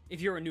 If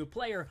you're a new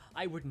player,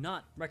 I would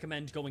not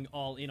recommend going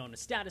all in on a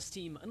status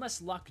team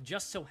unless luck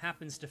just so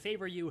happens to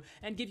favor you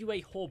and give you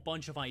a whole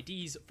bunch of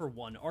IDs for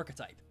one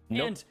archetype.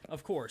 Nope. And,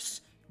 of course,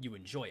 you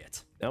enjoy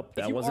it. Nope,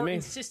 that if you wasn't are me.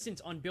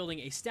 insistent on building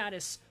a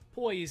status,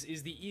 poise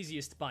is the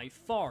easiest by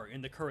far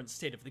in the current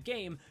state of the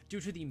game due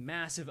to the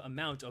massive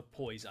amount of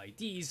poise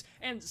IDs,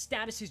 and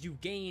statuses you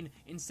gain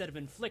instead of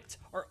inflict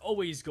are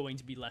always going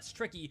to be less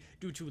tricky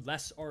due to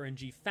less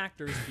RNG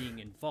factors being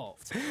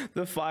involved.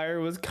 The fire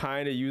was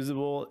kind of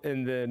usable,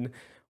 and then,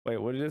 wait,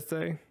 what did it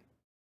say?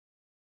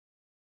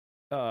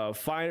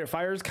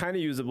 Fire is kind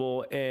of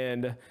usable,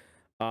 and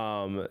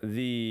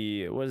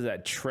the, what is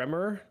that,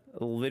 tremor,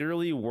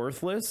 literally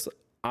worthless.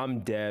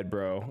 I'm dead,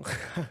 bro.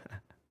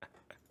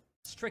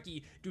 It's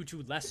tricky due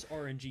to less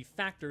RNG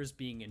factors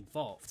being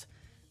involved.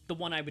 The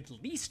one I would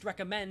least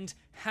recommend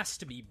has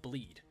to be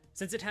Bleed,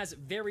 since it has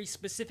very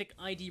specific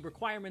ID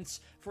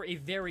requirements for a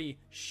very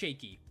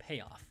shaky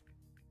payoff.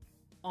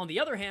 On the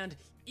other hand,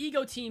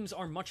 ego teams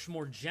are much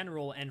more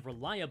general and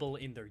reliable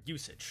in their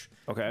usage.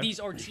 Okay. These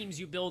are teams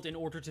you build in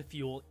order to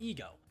fuel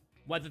ego,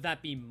 whether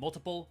that be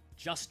multiple,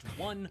 just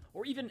one,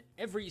 or even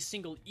every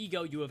single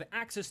ego you have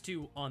access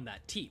to on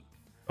that team.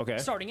 Okay.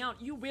 Starting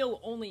out, you will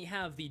only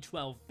have the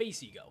 12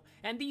 base ego,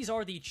 and these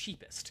are the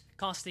cheapest,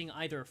 costing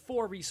either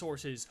 4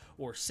 resources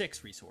or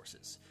 6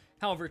 resources.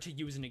 However, to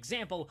use an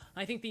example,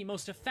 I think the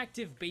most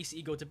effective base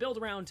ego to build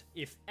around,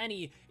 if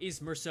any,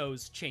 is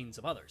Merceau's Chains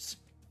of Others.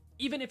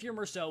 Even if your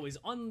Merceau is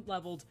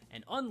unleveled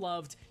and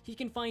unloved, he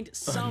can find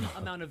some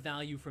amount of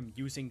value from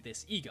using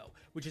this ego,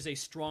 which is a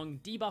strong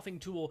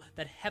debuffing tool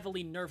that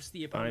heavily nerfs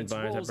the opponent's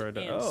rolls and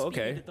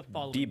speed the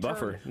following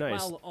turn,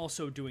 nice. while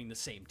also doing the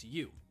same to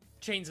you.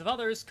 Chains of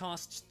Others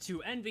costs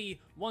 2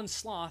 Envy, 1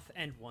 Sloth,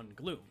 and 1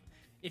 Gloom.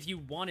 If you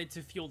wanted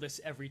to fuel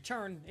this every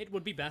turn, it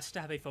would be best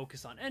to have a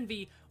focus on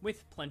Envy,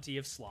 with plenty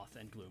of Sloth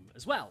and Gloom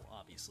as well,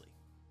 obviously.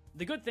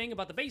 The good thing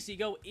about the base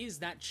ego is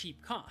that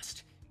cheap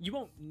cost. You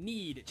won't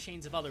need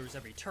Chains of Others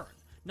every turn,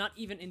 not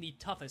even in the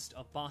toughest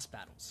of boss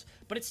battles,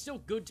 but it's still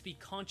good to be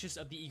conscious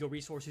of the ego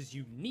resources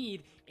you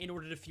need in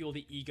order to fuel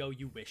the ego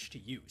you wish to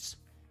use.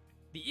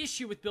 The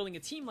issue with building a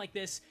team like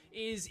this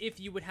is if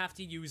you would have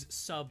to use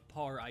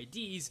subpar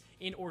IDs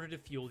in order to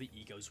fuel the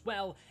egos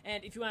well,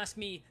 and if you ask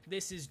me,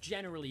 this is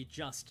generally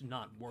just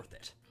not worth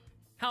it.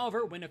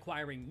 However, when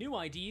acquiring new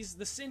IDs,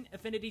 the sin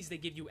affinities they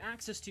give you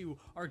access to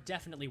are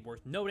definitely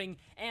worth noting,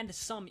 and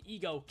some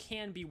ego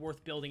can be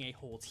worth building a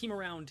whole team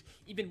around,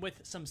 even with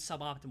some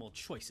suboptimal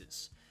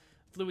choices.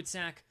 Fluid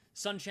Sac,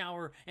 Sun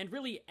Shower, and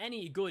really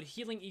any good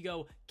healing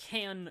ego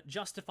can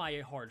justify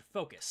a hard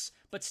focus,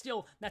 but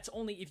still, that's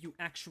only if you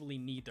actually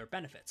need their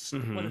benefits,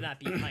 whether that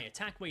be high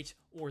attack weight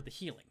or the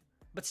healing.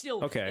 But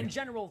still, in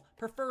general,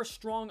 prefer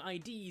strong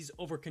IDs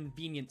over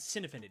convenient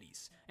sin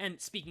affinities. And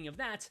speaking of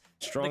that,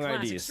 strong the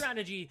classic IDs.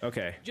 Strategy,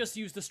 just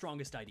use the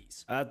strongest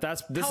IDs. This However,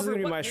 is going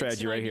to be my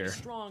strategy right here.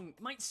 Strong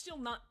might still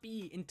not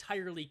be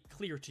entirely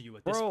clear to you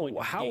at this Bro,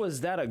 point. how is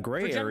that a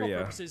gray area? For general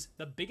purposes,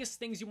 the biggest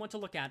things you want to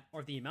look at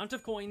are the amount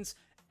of coins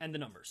and the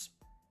numbers.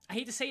 I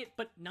hate to say it,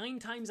 but 9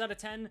 times out of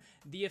 10,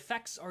 the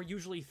effects are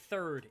usually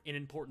third in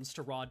importance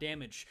to raw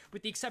damage,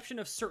 with the exception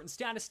of certain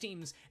status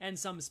teams and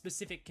some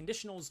specific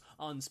conditionals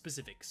on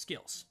specific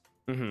skills.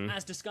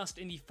 As discussed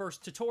in the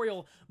first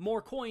tutorial,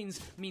 more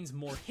coins means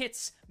more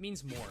hits,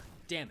 means more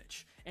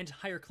damage, and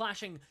higher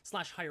clashing /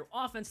 higher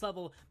offense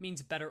level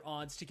means better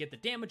odds to get the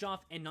damage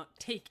off and not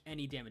take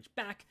any damage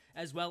back,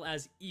 as well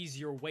as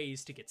easier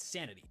ways to get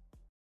sanity.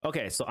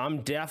 Okay, so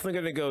I'm definitely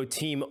going to go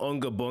Team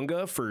Unga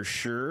Bunga for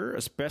sure,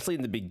 especially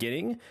in the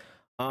beginning.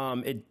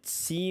 It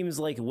seems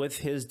like with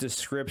his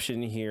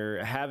description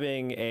here,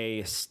 having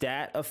a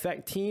stat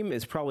effect team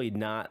is probably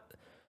not,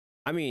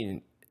 I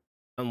mean,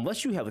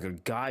 unless you have like a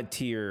god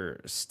tier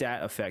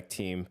stat effect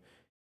team,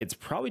 it's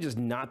probably just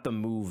not the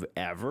move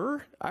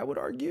ever, I would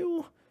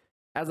argue,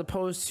 as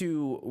opposed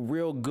to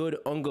real good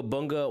Unga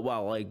Bunga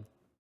while like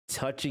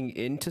touching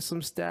into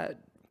some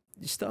stat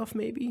stuff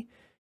maybe.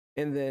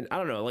 And then I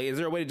don't know, like, is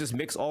there a way to just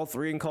mix all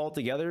 3 and call it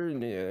together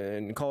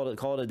and call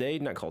it a day?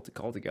 Not call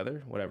it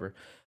together, whatever.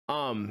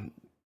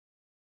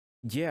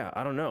 Yeah,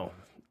 I don't know.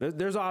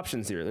 There's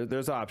options here.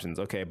 There's options,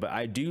 okay. But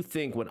I do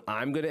think what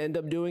I'm gonna end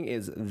up doing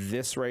is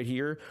this right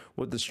here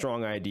with the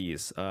strong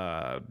IDs,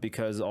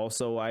 because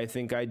also I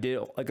think I did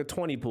like a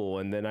 20 pool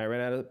and then I ran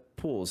out of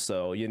pools.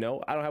 So you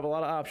know, I don't have a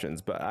lot of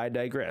options. But I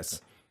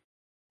digress.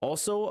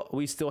 Also,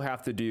 we still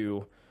have to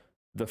do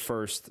the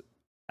first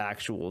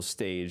actual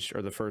stage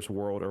or the first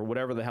world or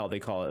whatever the hell they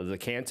call it. The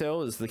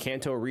Kanto is the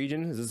Kanto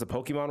region. Is this a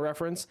Pokemon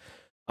reference?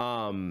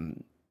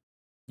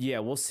 Yeah,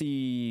 we'll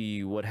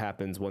see what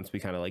happens once we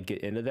kind of like get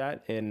into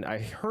that. And I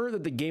heard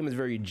that the game is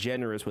very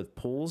generous with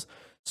pools,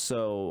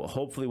 so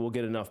hopefully we'll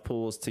get enough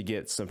pools to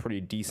get some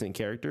pretty decent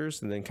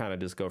characters and then kind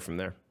of just go from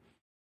there.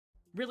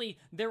 Really,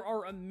 there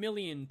are a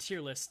million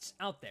tier lists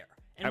out there.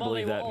 And while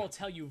they will all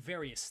tell you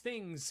various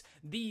things,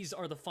 these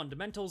are the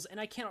fundamentals, and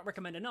I cannot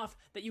recommend enough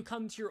that you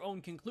come to your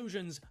own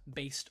conclusions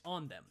based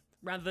on them,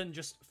 rather than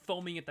just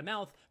foaming at the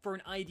mouth for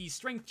an ID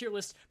strength tier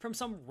list from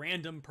some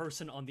random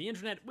person on the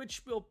internet,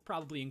 which will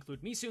probably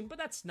include me soon, but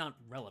that's not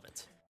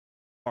relevant.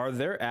 Are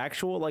there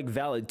actual like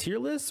valid tier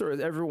lists, or is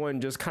everyone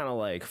just kind of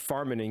like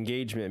farming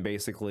engagement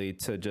basically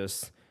to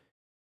just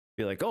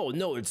be like, oh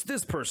no, it's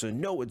this person,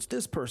 no, it's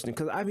this person.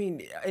 Because I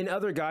mean, in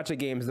other gacha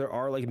games there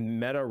are like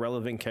meta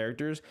relevant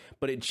characters,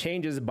 but it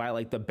changes by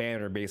like the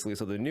banner basically.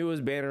 So the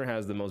newest banner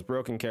has the most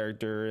broken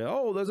character.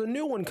 Oh, there's a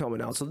new one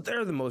coming out, so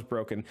they're the most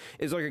broken.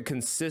 It's like a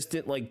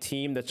consistent like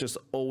team that's just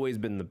always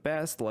been the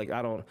best. Like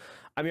I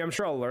mean, I'm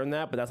sure I'll learn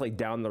that, but that's like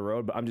down the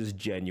road. But I'm just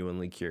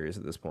genuinely curious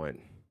at this point.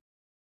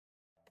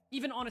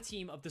 Even on a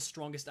team of the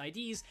strongest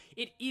IDs,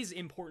 it is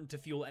important to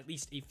fuel at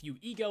least a few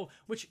ego,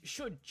 which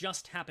should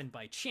just happen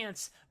by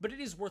chance, but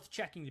it is worth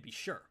checking to be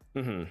sure.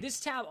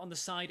 This tab on the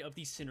side of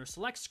the Sinner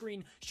Select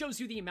screen shows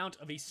you the amount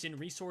of a Sin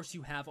resource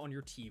you have on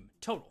your team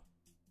total.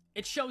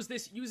 It shows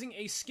this using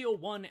a skill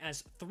 1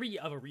 as 3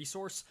 of a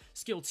resource,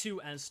 skill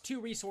 2 as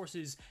 2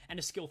 resources, and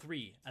a skill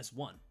 3 as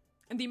 1.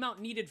 And the amount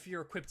needed for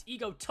your equipped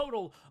ego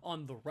total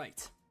on the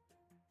right.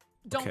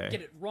 Don't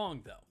get it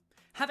wrong though.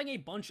 Having a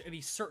bunch of a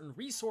certain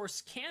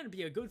resource can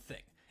be a good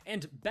thing,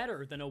 and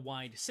better than a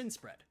wide sin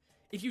spread.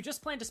 If you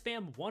just plan to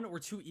spam 1 or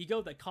 2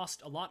 ego that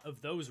cost a lot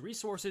of those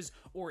resources,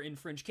 or in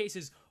fringe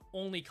cases,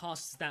 only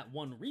costs that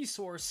 1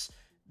 resource,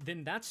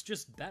 then that's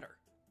just better.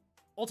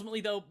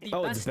 Ultimately though, the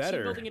best team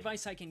building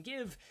advice I can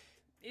give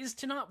is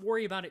to not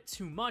worry about it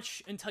too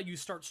much until you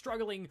start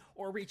struggling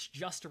or reach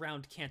just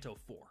around Kanto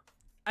 4.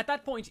 At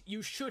that point,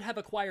 you should have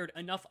acquired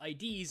enough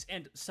IDs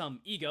and some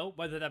ego,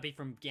 whether that be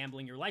from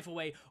gambling your life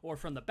away or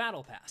from the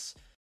battle pass.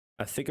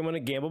 I think I'm going to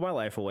gamble my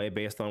life away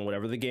based on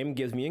whatever the game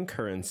gives me in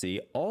currency.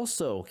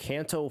 Also,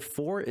 Kanto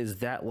 4, is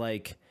that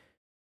like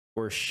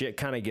where shit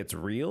kind of gets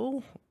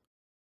real?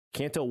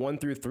 Kanto 1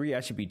 through 3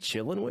 I should be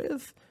chilling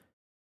with?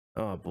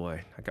 Oh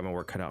boy, I got my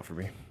work cut out for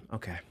me.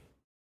 Okay.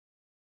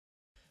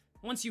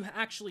 Once you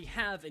actually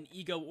have an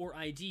ego or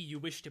ID you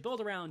wish to build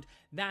around,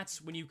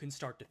 that's when you can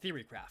start to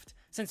theorycraft.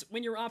 Since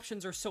when your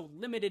options are so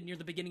limited near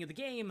the beginning of the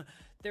game,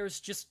 there's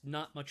just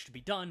not much to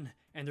be done,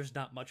 and there's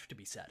not much to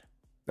be said.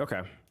 Okay.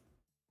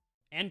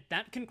 And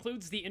that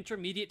concludes the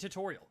intermediate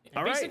tutorial. And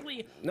all right.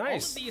 Basically, nice.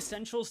 All of the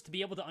essentials to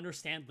be able to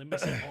understand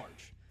Limbus at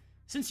large.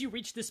 Since you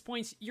reach this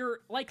point,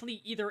 you're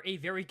likely either a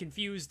very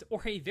confused or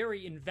a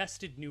very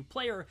invested new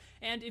player,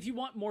 and if you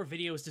want more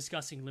videos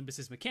discussing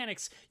Limbus's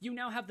mechanics, you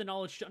now have the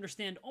knowledge to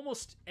understand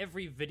almost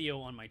every video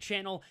on my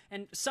channel,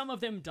 and some of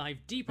them dive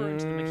deeper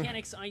into the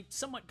mechanics I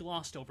somewhat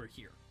glossed over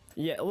here.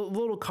 Yeah, a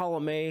little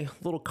column A,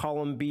 little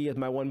column B, as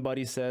my one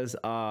buddy says.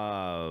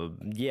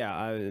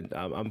 Yeah,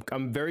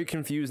 I'm very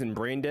confused and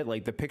brain dead.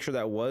 Like the picture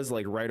that was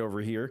like right over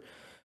here.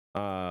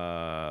 Where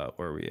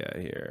are we at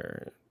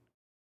here?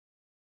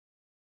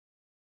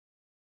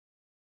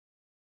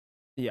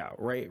 Yeah,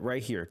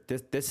 right here.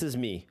 This is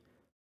me.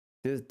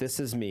 This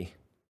is me.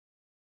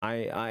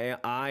 I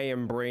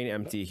am brain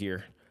empty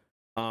here.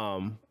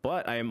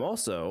 But I am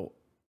also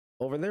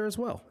over there as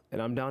well,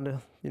 and I'm down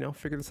to, you know,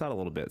 figure this out a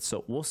little bit.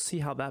 So we'll see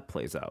how that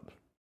plays out.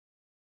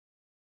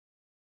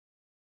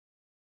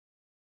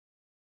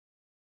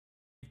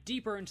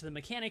 Deeper into the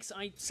mechanics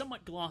I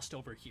somewhat glossed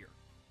over here.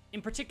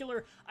 In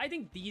particular, I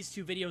think these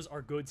two videos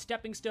are good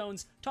stepping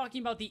stones,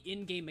 talking about the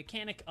in-game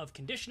mechanic of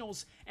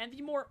conditionals and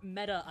the more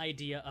meta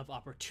idea of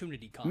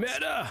opportunity cost.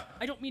 Meta!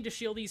 I don't mean to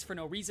shield these for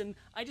no reason,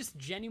 I just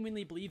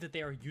genuinely believe that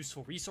they are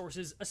useful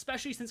resources,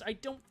 especially since I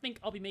don't think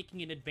I'll be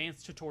making an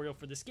advanced tutorial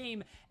for this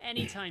game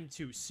anytime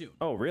too soon.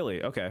 Oh,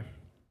 really? Okay.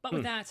 But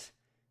with that,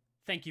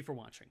 thank you for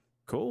watching.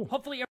 Cool.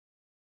 Hopefully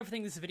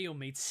everything in this video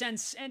made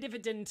sense, and if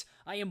it didn't,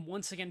 I am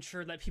once again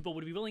sure that people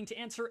would be willing to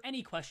answer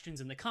any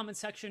questions in the comment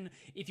section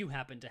if you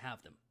happen to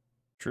have them.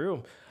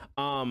 True.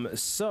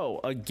 So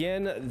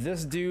again,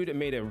 this dude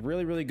made a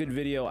really good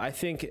video. I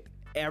think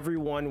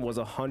everyone was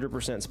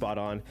 100% spot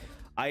on.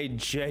 I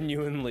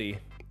genuinely,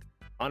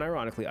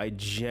 unironically, I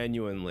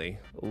genuinely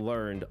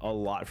learned a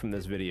lot from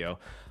this video.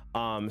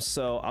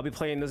 So I'll be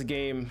playing this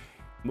game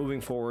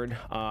moving forward.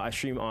 I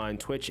stream on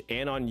Twitch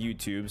and on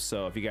YouTube,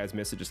 so if you guys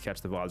miss it, just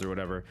catch the VODs or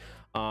whatever.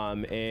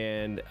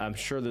 And I'm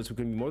sure there's going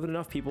to be more than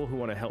enough people who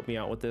want to help me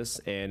out with this,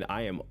 and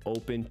I am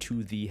open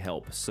to the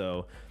help.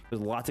 So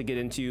there's a lot to get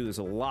into. There's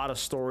a lot of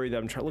story that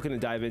I'm looking to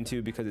dive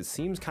into, because it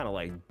seems kind of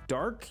like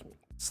dark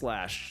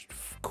slash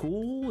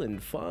cool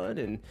and fun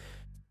and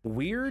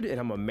weird, and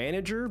I'm a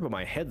manager, but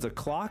my head's a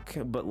clock.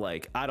 But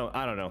like, I don't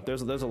know,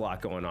 there's a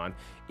lot going on.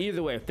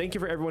 Either way, thank you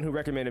for everyone who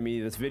recommended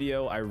me this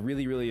video. I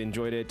really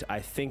enjoyed it. I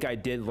think I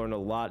did learn a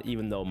lot,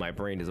 even though my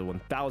brain is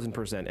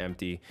 1000%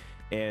 empty.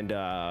 And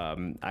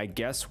I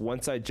guess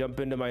once I jump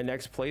into my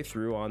next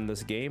playthrough on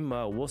this game,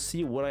 we'll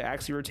see what I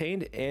actually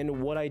retained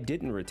and what I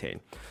didn't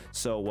retain.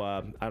 So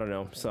I don't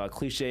know, so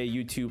cliche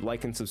YouTube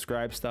like and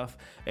subscribe stuff,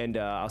 and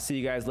I'll see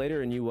you guys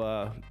later, and you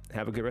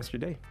have a good rest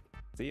of your day.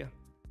 See ya.